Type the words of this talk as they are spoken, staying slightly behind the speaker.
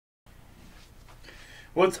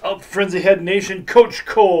What's up, Frenzy Head Nation? Coach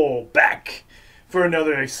Cole back for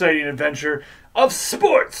another exciting adventure of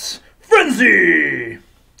Sports Frenzy!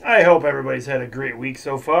 I hope everybody's had a great week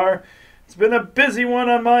so far. It's been a busy one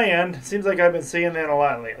on my end. Seems like I've been saying that a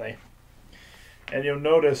lot lately. And you'll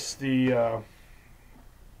notice the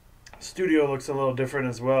studio looks a little different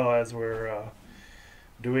as well, as we're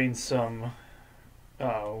doing some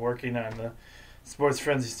working on the Sports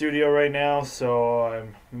Frenzy studio right now, so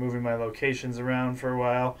I'm moving my locations around for a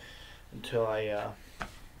while until I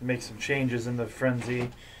make some changes in the Frenzy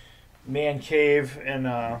man cave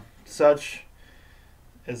and such,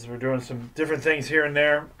 as we're doing some different things here and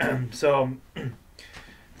there. So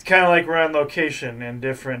it's kind of like we're on location in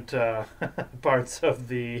different parts of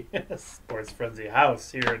the Sports Frenzy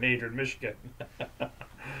house here in Adrian, Michigan.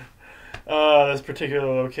 This particular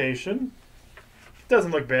location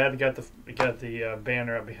doesn't look bad. We got the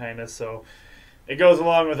banner up behind us, so it goes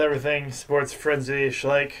along with everything Sports Frenzy-ish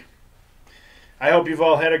like. I hope you've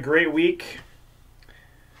all had a great week.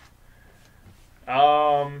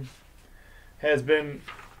 Has been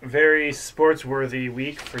a very sports-worthy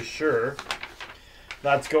week for sure.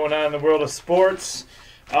 Lots going on in the world of sports.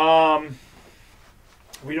 Anyway,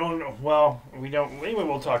 we'll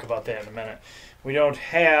talk about that in a minute. We don't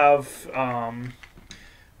have,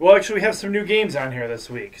 well, actually, we have some new games on here this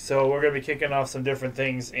week. So we're going to be kicking off some different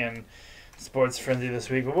things in Sports Frenzy this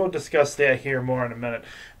week. But we'll discuss that here more in a minute.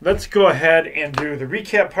 Let's go ahead and do the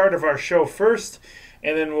recap part of our show first,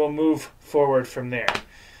 and then we'll move forward from there.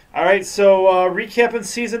 All right, so recapping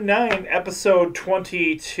Season 9, Episode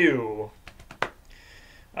 22.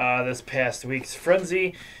 This past week's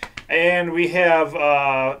Frenzy. And we have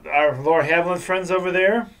our Laura Haviland friends over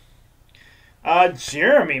there.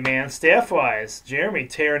 Jeremy, man, staff-wise. Jeremy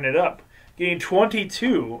tearing it up. Getting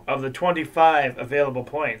 22 of the 25 available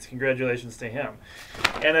points. Congratulations to him.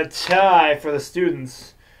 And a tie for the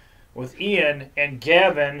students with Ian and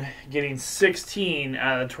Gavin getting 16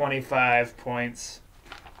 out of the 25 points.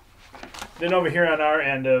 Then over here on our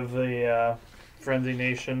end of the Frenzy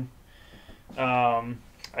Nation, I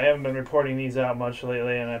haven't been reporting these out much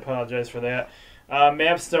lately, and I apologize for that.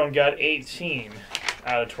 Mapstone got 18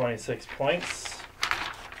 out of 26 points.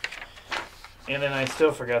 And then I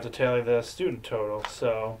still forgot to tally the student total,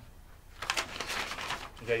 so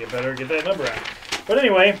you better get that number out. But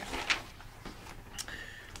anyway,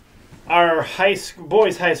 our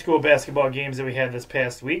boys' high school basketball games that we had this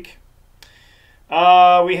past week.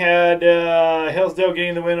 We had Hillsdale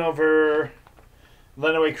getting the win over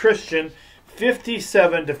Lenawee Christian.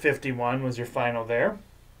 57-51 was your final there.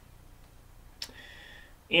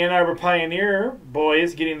 Ann Arbor Pioneer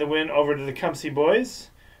boys getting the win over to the Tecumseh boys.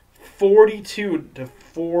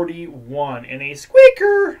 42-41 in a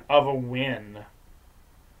squeaker of a win.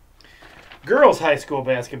 Girls high school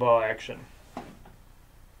basketball action.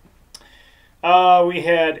 We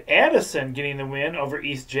had Addison getting the win over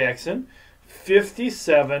East Jackson.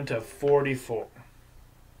 57-44.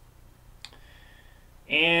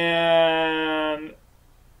 And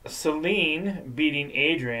Celine beating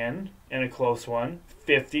Adrian in a close one,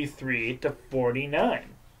 53-49.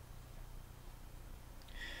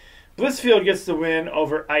 Blissfield gets the win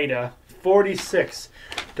over Ida,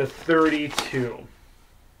 46-32.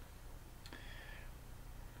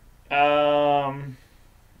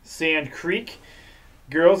 Sand Creek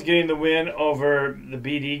girls getting the win over the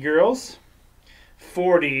BD girls,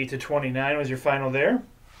 40-29 was your final there.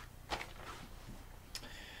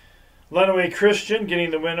 Lenawee Christian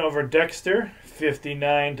getting the win over Dexter,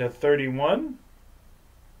 59-31.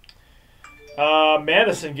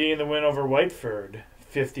 Madison getting the win over Whiteford,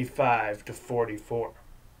 55-44.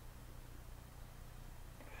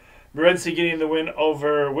 Morenci getting the win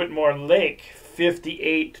over Whitmore Lake,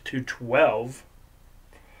 58-12.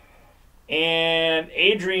 And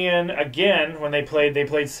Adrian, again, when they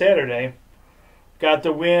played Saturday, got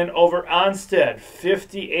the win over Onsted,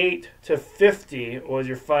 58-50 was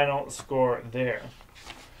your final score there.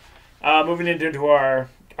 Moving into our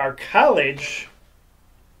college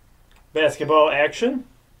basketball action.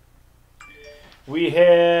 We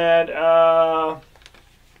had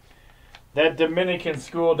that Dominican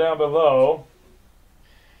school down below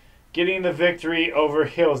getting the victory over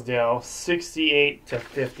Hillsdale,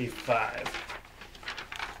 68-55.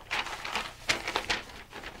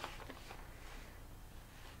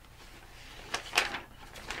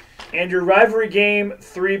 And your rivalry game,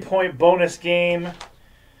 3-point bonus game,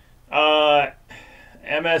 MSU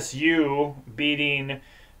beating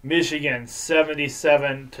Michigan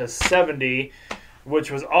 77-70, which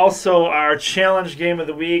was also our challenge game of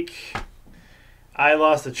the week. I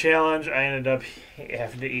lost the challenge. I ended up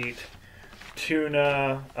having to eat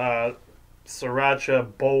tuna,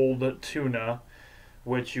 Sriracha Bold Tuna,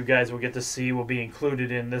 which you guys will get to see, will be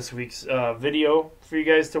included in this week's video for you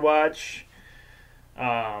guys to watch.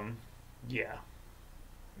 Yeah,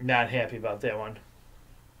 not happy about that one.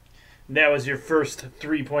 And that was your first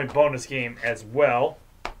 3-point bonus game as well.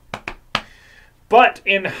 But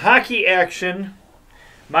in hockey action,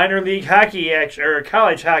 minor league hockey action, or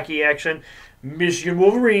college hockey action, Michigan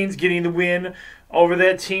Wolverines getting the win over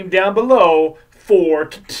that team down below,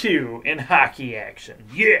 4-2 in hockey action.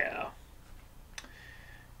 Yeah.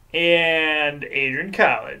 And Adrian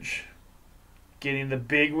College getting the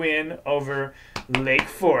big win over Lake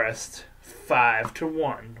Forest,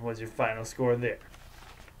 5-1 was your final score there.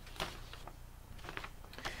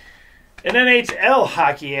 In NHL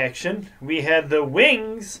hockey action, we had the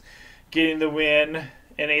Wings getting the win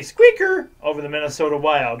in a squeaker over the Minnesota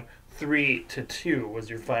Wild. 3-2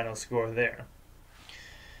 was your final score there.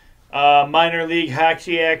 Minor league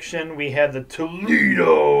hockey action, we had the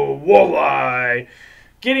Toledo Walleye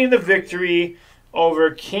getting the victory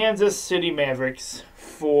over Kansas City Mavericks.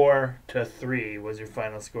 4-3 was your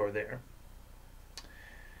final score there.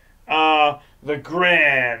 The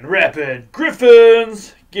Grand Rapid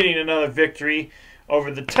Griffins getting another victory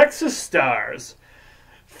over the Texas Stars.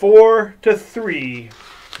 4-3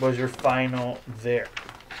 was your final there.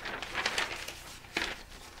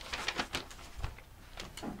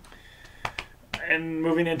 And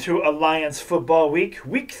moving into Alliance Football Week,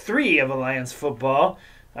 Week 3 of Alliance Football.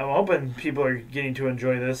 I'm hoping people are getting to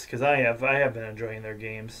enjoy this because I have been enjoying their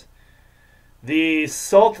games. The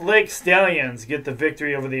Salt Lake Stallions get the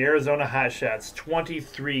victory over the Arizona Hotshots,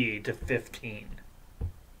 23-15.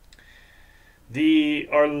 The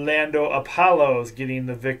Orlando Apollos getting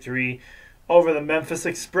the victory over the Memphis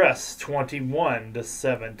Express,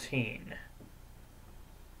 21-17.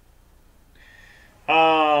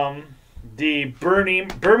 The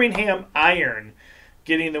Birmingham Iron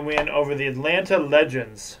getting the win over the Atlanta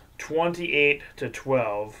Legends,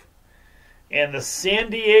 28-12. And the San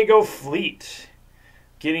Diego Fleet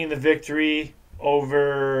getting the victory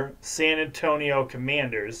over San Antonio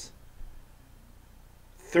Commanders,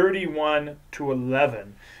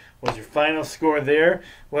 31-11 was your final score there.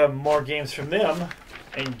 We'll have more games from them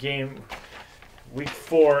in game week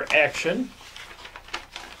 4 action.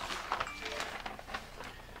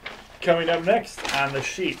 Coming up next on the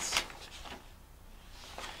sheets.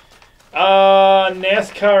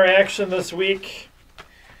 NASCAR action this week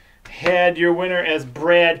had your winner as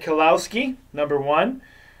Brad Keselowski, number 1.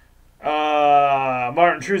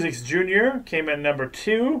 Martin Truex Jr. came in number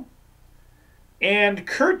 2. And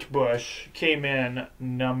Kurt Busch came in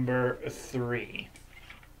number 3.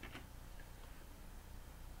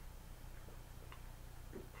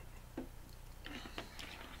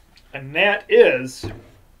 And that is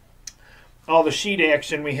all the sheet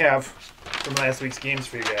action we have from last week's games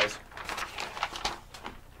for you guys.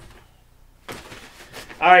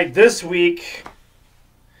 All right, this week,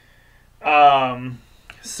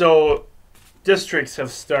 so districts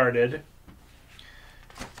have started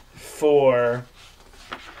for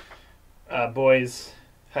boys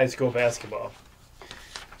high school basketball.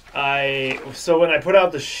 So when I put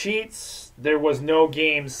out the sheets, there was no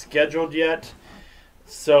games scheduled yet,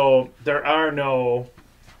 so there are no.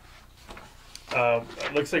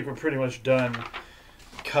 It looks like we're pretty much done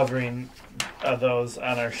covering those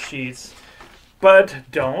on our sheets.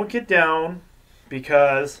 But don't get down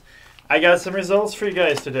because I got some results for you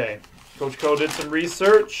guys today. Coach Cole did some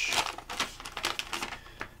research.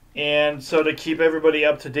 And so to keep everybody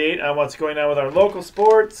up to date on what's going on with our local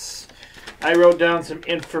sports, I wrote down some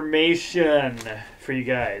information for you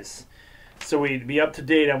guys. So we'd be up to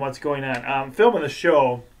date on what's going on. I'm filming the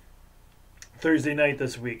show Thursday night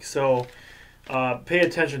this week. So pay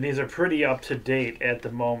attention. These are pretty up to date at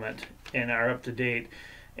the moment and are up to date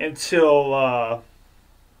until,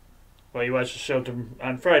 you watch the show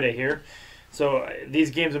on Friday here. So these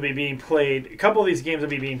games will be being played. A couple of these games will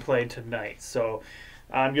be being played tonight. So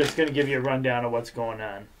I'm just going to give you a rundown of what's going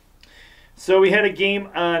on. So we had a game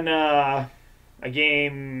on, would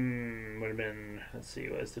have been, let's see,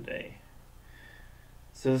 what was today?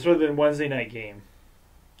 So this would have been Wednesday night game.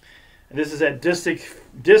 And this is at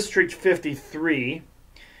District 53.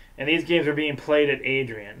 And these games are being played at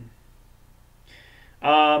Adrian.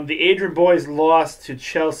 The Adrian boys lost to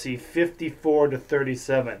Chelsea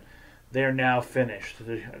 54-37. They're now finished.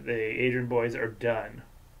 The Adrian boys are done.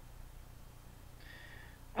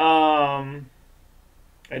 I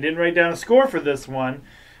didn't write down a score for this one,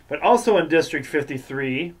 but also in District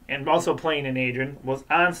 53 and also playing in Adrian was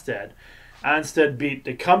Onstead. Onstead beat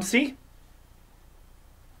Tecumseh.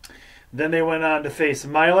 Then they went on to face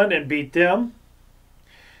Milan and beat them.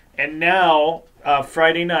 And now,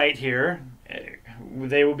 Friday night here,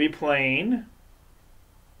 they will be playing.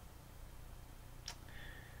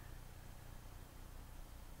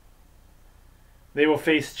 They will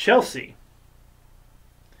face Chelsea.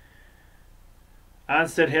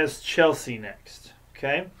 Onstead has Chelsea next.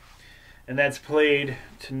 Okay? And that's played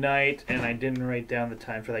tonight, and I didn't write down the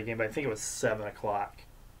time for that game, but I think it was 7 o'clock.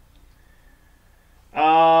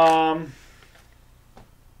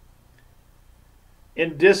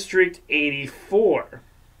 In District 84.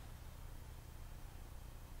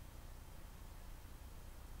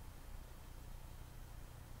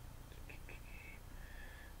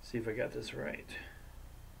 See if I got this right.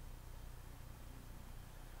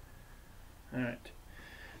 All right.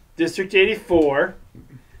 District 84.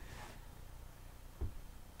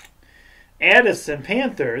 Addison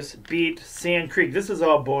Panthers beat Sand Creek. This is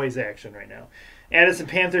all boys action right now. Addison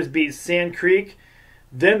Panthers beat Sand Creek.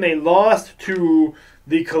 Then they lost to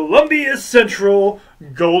the Columbia Central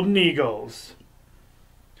Golden Eagles.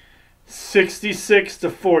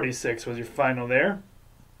 66-46 was your final there.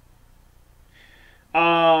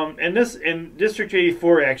 And this in District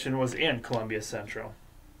 84 action was in Columbia Central.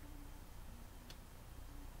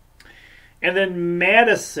 And then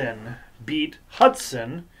Madison beat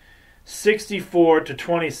Hudson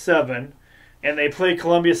 64-27, and they play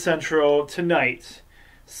Columbia Central tonight,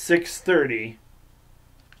 6:30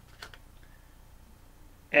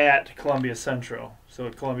 at Columbia Central. So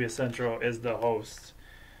Columbia Central is the host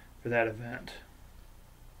for that event.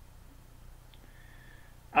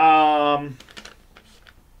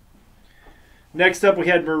 Next up, we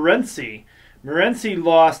had Morenci. Morenci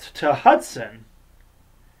lost to Hudson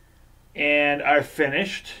and are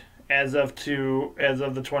finished as of the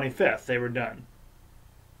 25th. They were done.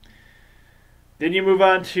 Then you move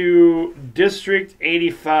on to District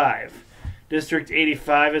 85. District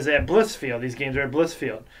 85 is at Blissfield. These games are at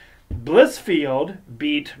Blissfield. Blissfield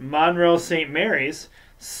beat Monroe St. Mary's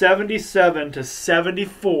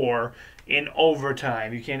 77-74 in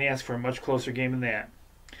overtime. You can't ask for a much closer game than that.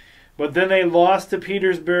 But then they lost to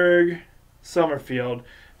Petersburg Summerfield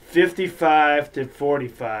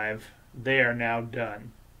 55-45. They are now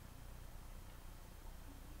done.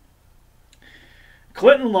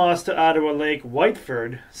 Clinton lost to Ottawa Lake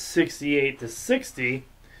Whiteford 68-60,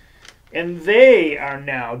 and they are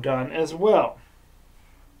now done as well.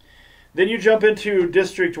 Then you jump into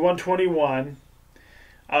District 121.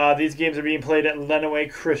 These games are being played at Lenawee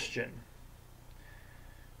Christian.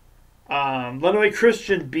 Lenawee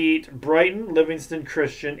Christian beat Brighton Livingston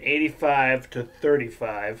Christian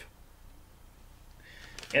 85-35.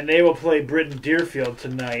 And they will play Britton Deerfield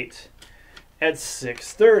tonight at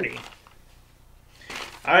 6:30.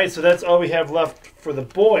 All right, so that's all we have left for the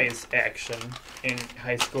boys' action in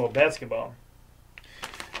high school basketball.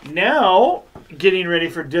 Now, getting ready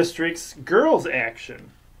for District's girls'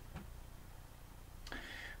 action.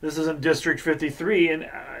 This is in District 53,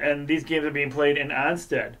 and these games are being played in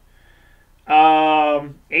Onstead.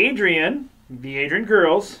 Adrian, the Adrian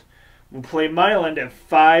girls, will play Milan at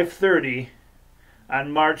 5:30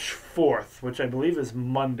 on March 4th, which I believe is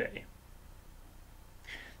Monday.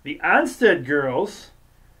 The Onstead girls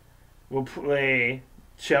will play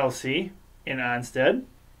Chelsea in Onstead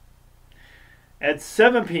at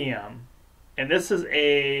 7 p.m. And this is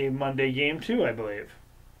a Monday game too, I believe.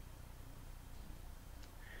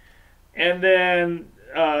 And then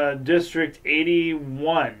District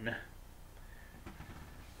 81.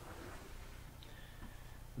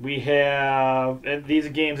 We have, and these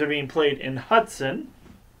games are being played in Hudson.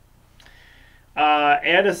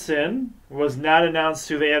 Addison was not announced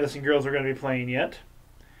who the Addison girls are going to be playing yet.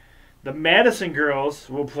 The Madison girls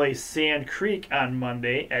will play Sand Creek on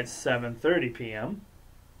Monday at 7:30 p.m.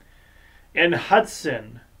 And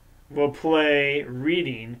Hudson will play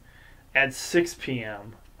Reading at 6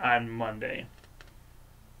 p.m. on Monday.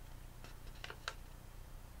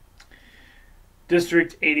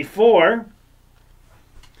 District 84.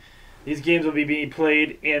 These games will be being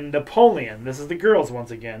played in Napoleon. This is the girls once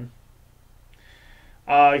again.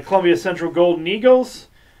 Columbia Central Golden Eagles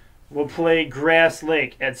will play Grass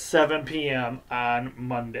Lake at 7 p.m. on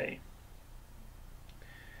Monday.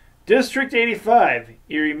 District 85,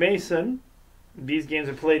 Erie Mason. These games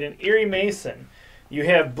are played in Erie Mason. You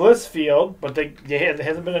have Blissfield, but it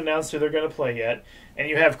hasn't been announced who they're going to play yet. And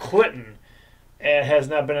you have Clinton. It has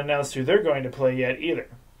not been announced who they're going to play yet either.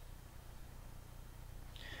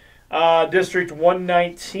 District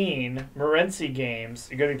 119, Morenci games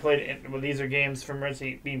are going to be played. These are games from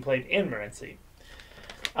Morenci being played in Morenci.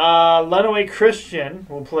 Lenawee Christian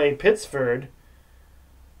will play Pittsford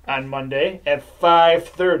on Monday at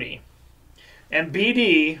 5:30, and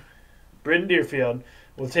BD Britton Deerfield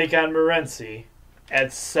will take on Morenci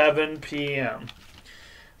at 7 p.m.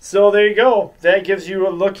 So there you go. That gives you a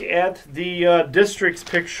look at the districts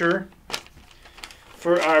picture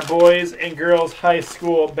for our boys and girls high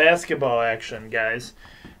school basketball action, guys.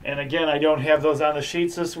 And again, I don't have those on the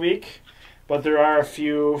sheets this week, but there are a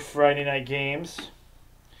few Friday night games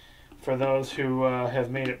for those who have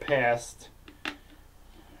made it past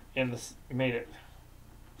made it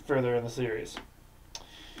further in the series.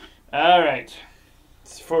 All right.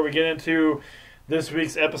 Before we get into this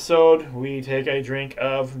week's episode, we take a drink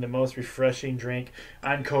of the most refreshing drink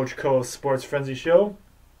on Coach Cole's Sports Frenzy Show.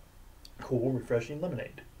 Cool, refreshing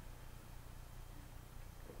lemonade.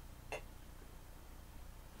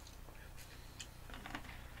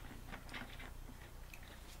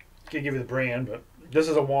 Can't give you the brand, but this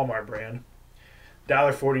is a Walmart brand.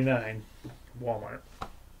 $1.49, Walmart.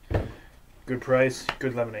 Good price,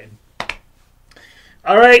 good lemonade.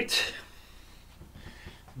 All right.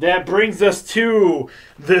 That brings us to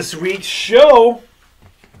this week's show.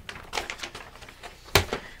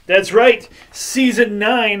 That's right, Season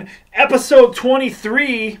 9, Episode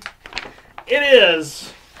 23. It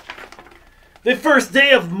is the first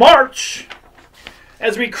day of March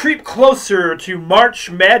as we creep closer to March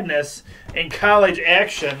Madness and college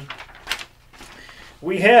action.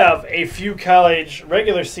 We have a few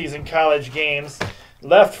regular season college games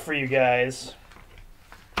left for you guys.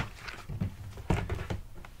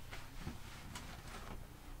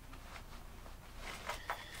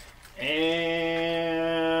 And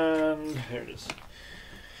here it is.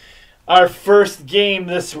 Our first game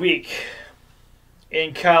this week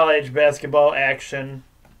in college basketball action.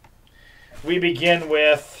 We begin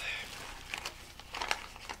with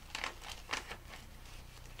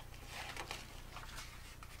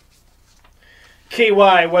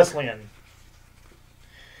KY Wesleyan.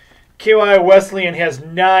 KY Wesleyan has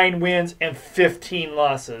 9 wins and 15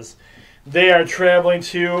 losses. They are traveling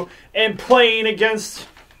to and playing against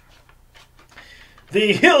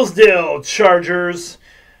the Hillsdale Chargers.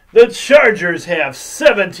 The Chargers have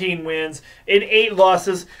 17 wins and 8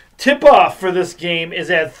 losses. Tip-off for this game is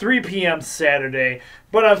at 3 p.m. Saturday,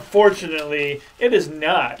 but unfortunately, it is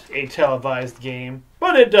not a televised game,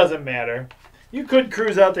 but it doesn't matter. You could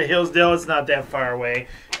cruise out to Hillsdale, it's not that far away,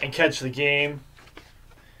 and catch the game.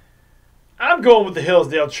 I'm going with the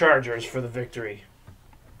Hillsdale Chargers for the victory.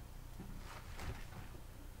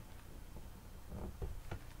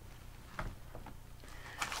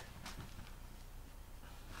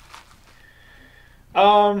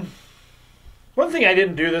 One thing I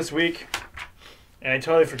didn't do this week, and I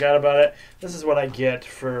totally forgot about it, this is what I get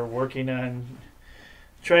for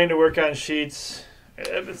trying to work on sheets.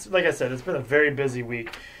 Like I said, it's been a very busy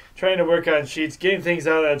week. Trying to work on sheets, getting things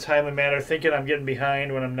out in a timely manner, thinking I'm getting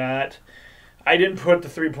behind when I'm not. I didn't put the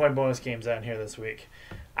 3-point bonus games on here this week.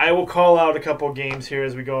 I will call out a couple games here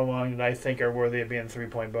as we go along that I think are worthy of being a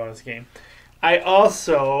 3-point bonus game. I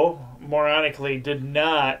also, moronically, did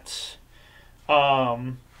not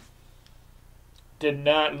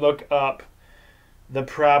look up the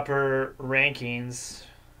proper rankings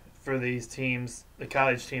for these teams, the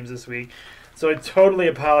college teams this week. So I totally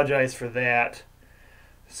apologize for that.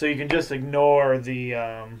 So you can just ignore the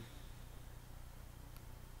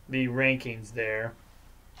rankings there.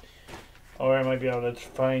 Or I might be able to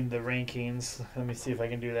find the rankings. Let me see if I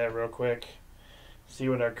can do that real quick. See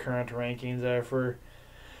what our current rankings are for...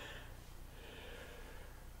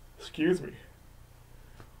 Excuse me.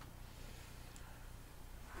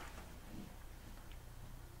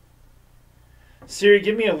 Siri,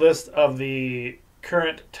 give me a list of the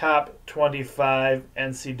current top 25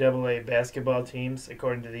 NCAA basketball teams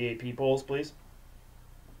according to the AP polls, please.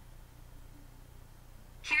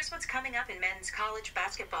 Here's what's coming up in men's college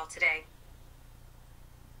basketball today.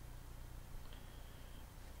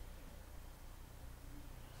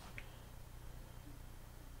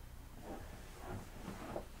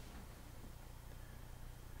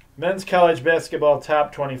 Men's college basketball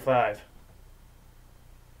top 25.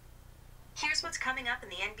 Here's what's coming up in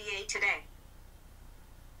the NBA today.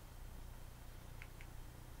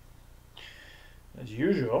 As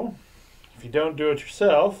usual, if you don't do it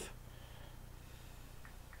yourself,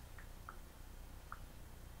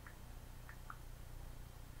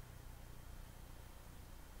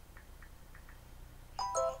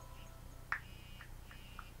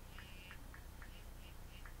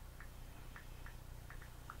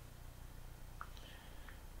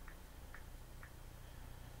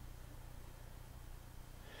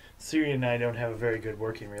 Siri and I don't have a very good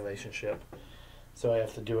working relationship, so I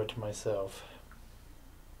have to do it to myself.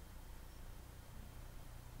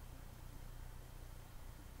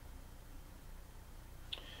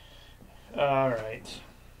 All right.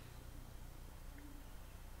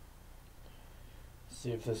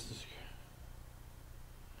 see if this is...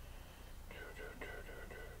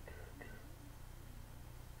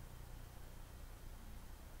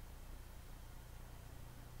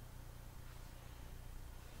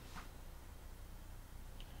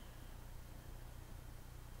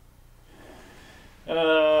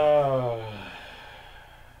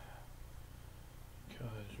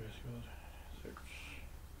 search.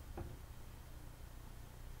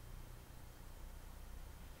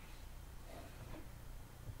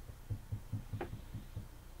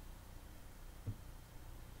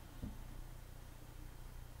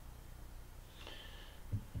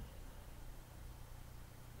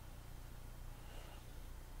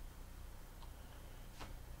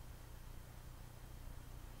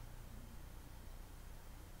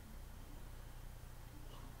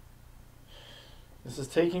 This is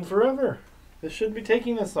taking forever. This shouldn't be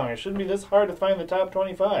taking this long. It shouldn't be this hard to find the top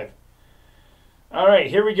 25. All right,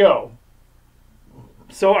 here we go.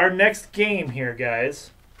 So our next game here,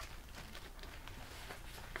 guys.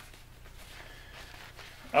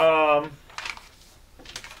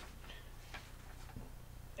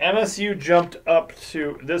 MSU jumped up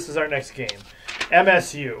to... This is our next game.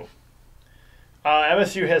 MSU.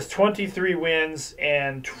 MSU has 23 wins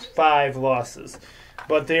and 5 losses.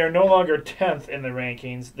 But they are no longer 10th in the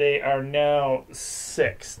rankings. They are now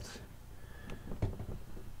 6th.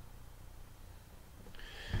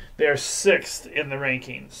 They are 6th in the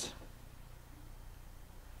rankings.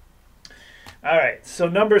 All right, so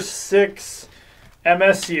number 6,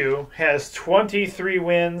 MSU, has 23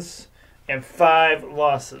 wins and 5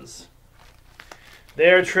 losses. They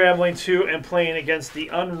are traveling to and playing against the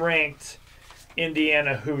unranked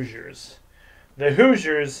Indiana Hoosiers. The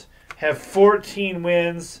Hoosiers have 14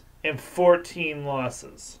 wins and 14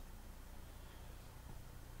 losses.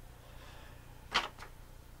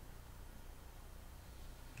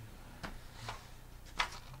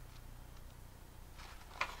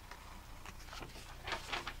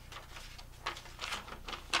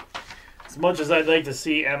 As much as I'd like to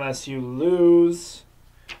see MSU lose,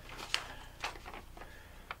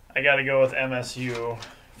 I got to go with MSU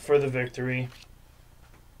for the victory.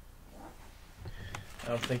 I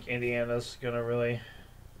don't think Indiana's going to really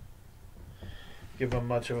give them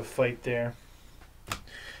much of a fight there.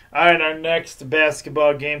 All right, our next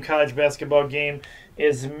basketball game, college basketball game,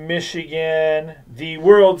 is Michigan, the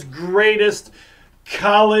world's greatest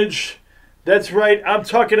college. That's right, I'm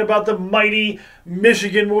talking about the mighty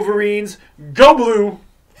Michigan Wolverines. Go Blue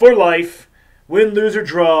for life. Win, lose, or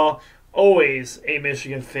draw. Always a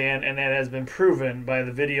Michigan fan, and that has been proven by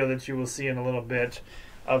the video that you will see in a little bit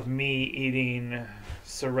of me eating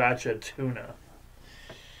sriracha tuna.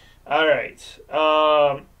 All right.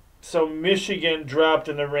 So Michigan dropped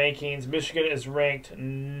in the rankings. Michigan is ranked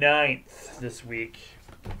 9th this week.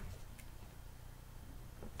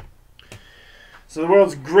 So the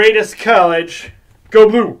world's greatest college, go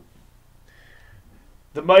Blue.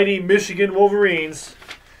 The mighty Michigan Wolverines.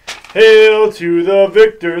 Hail to the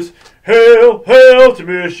victors. Hail, hail to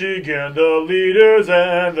Michigan, the leaders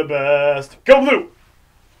and the best. Go Blue.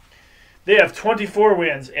 They have 24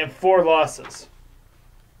 wins and 4 losses.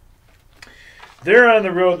 They're on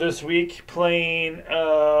the road this week playing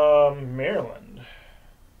Maryland.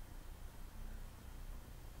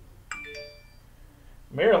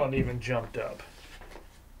 Maryland even jumped up.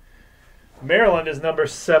 Maryland is number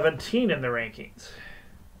 17 in the rankings.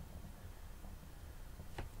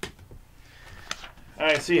 All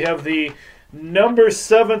right, so you have the number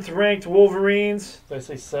 7th ranked Wolverines. Did I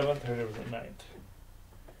say 7th or was it 9th?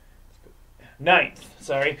 9th,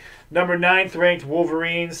 sorry. Number 9th ranked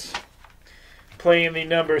Wolverines playing the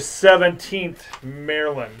number 17th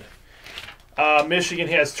Maryland. Michigan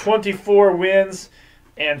has 24 wins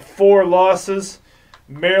and 4 losses.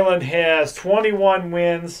 Maryland has 21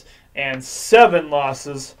 wins and 7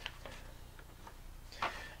 losses.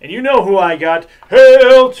 And you know who I got.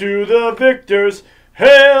 Hail to the victors.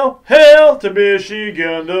 Hail, hail to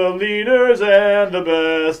Michigan, the leaders and the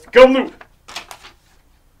best. Go Blue!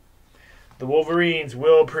 The Wolverines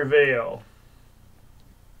will prevail.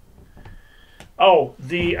 Oh,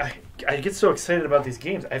 I get so excited about these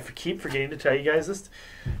games. I keep forgetting to tell you guys this.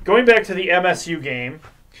 Going back to the MSU game,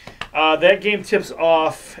 that game tips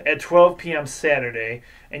off at 12 p.m. Saturday,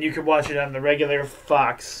 and you can watch it on the regular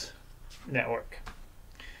Fox network.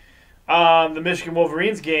 The Michigan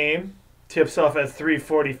Wolverines game tips off at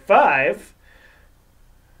 3:45,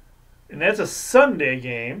 and that's a Sunday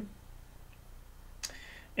game.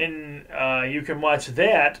 And you can watch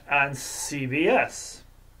that on CBS.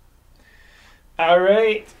 All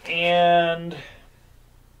right, and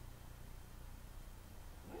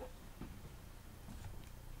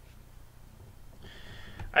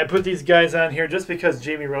I put these guys on here just because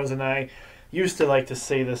Jamie Rose and I used to like to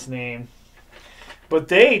say this name. But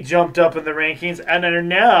they jumped up in the rankings and are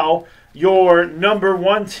now your number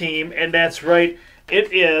 1 team, and that's right,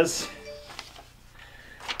 it is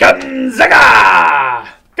Gonzaga!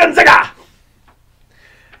 Gonzaga!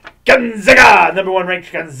 Gonzaga! Number 1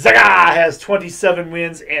 ranked Gonzaga has 27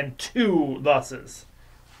 wins and 2 losses.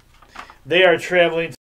 They are traveling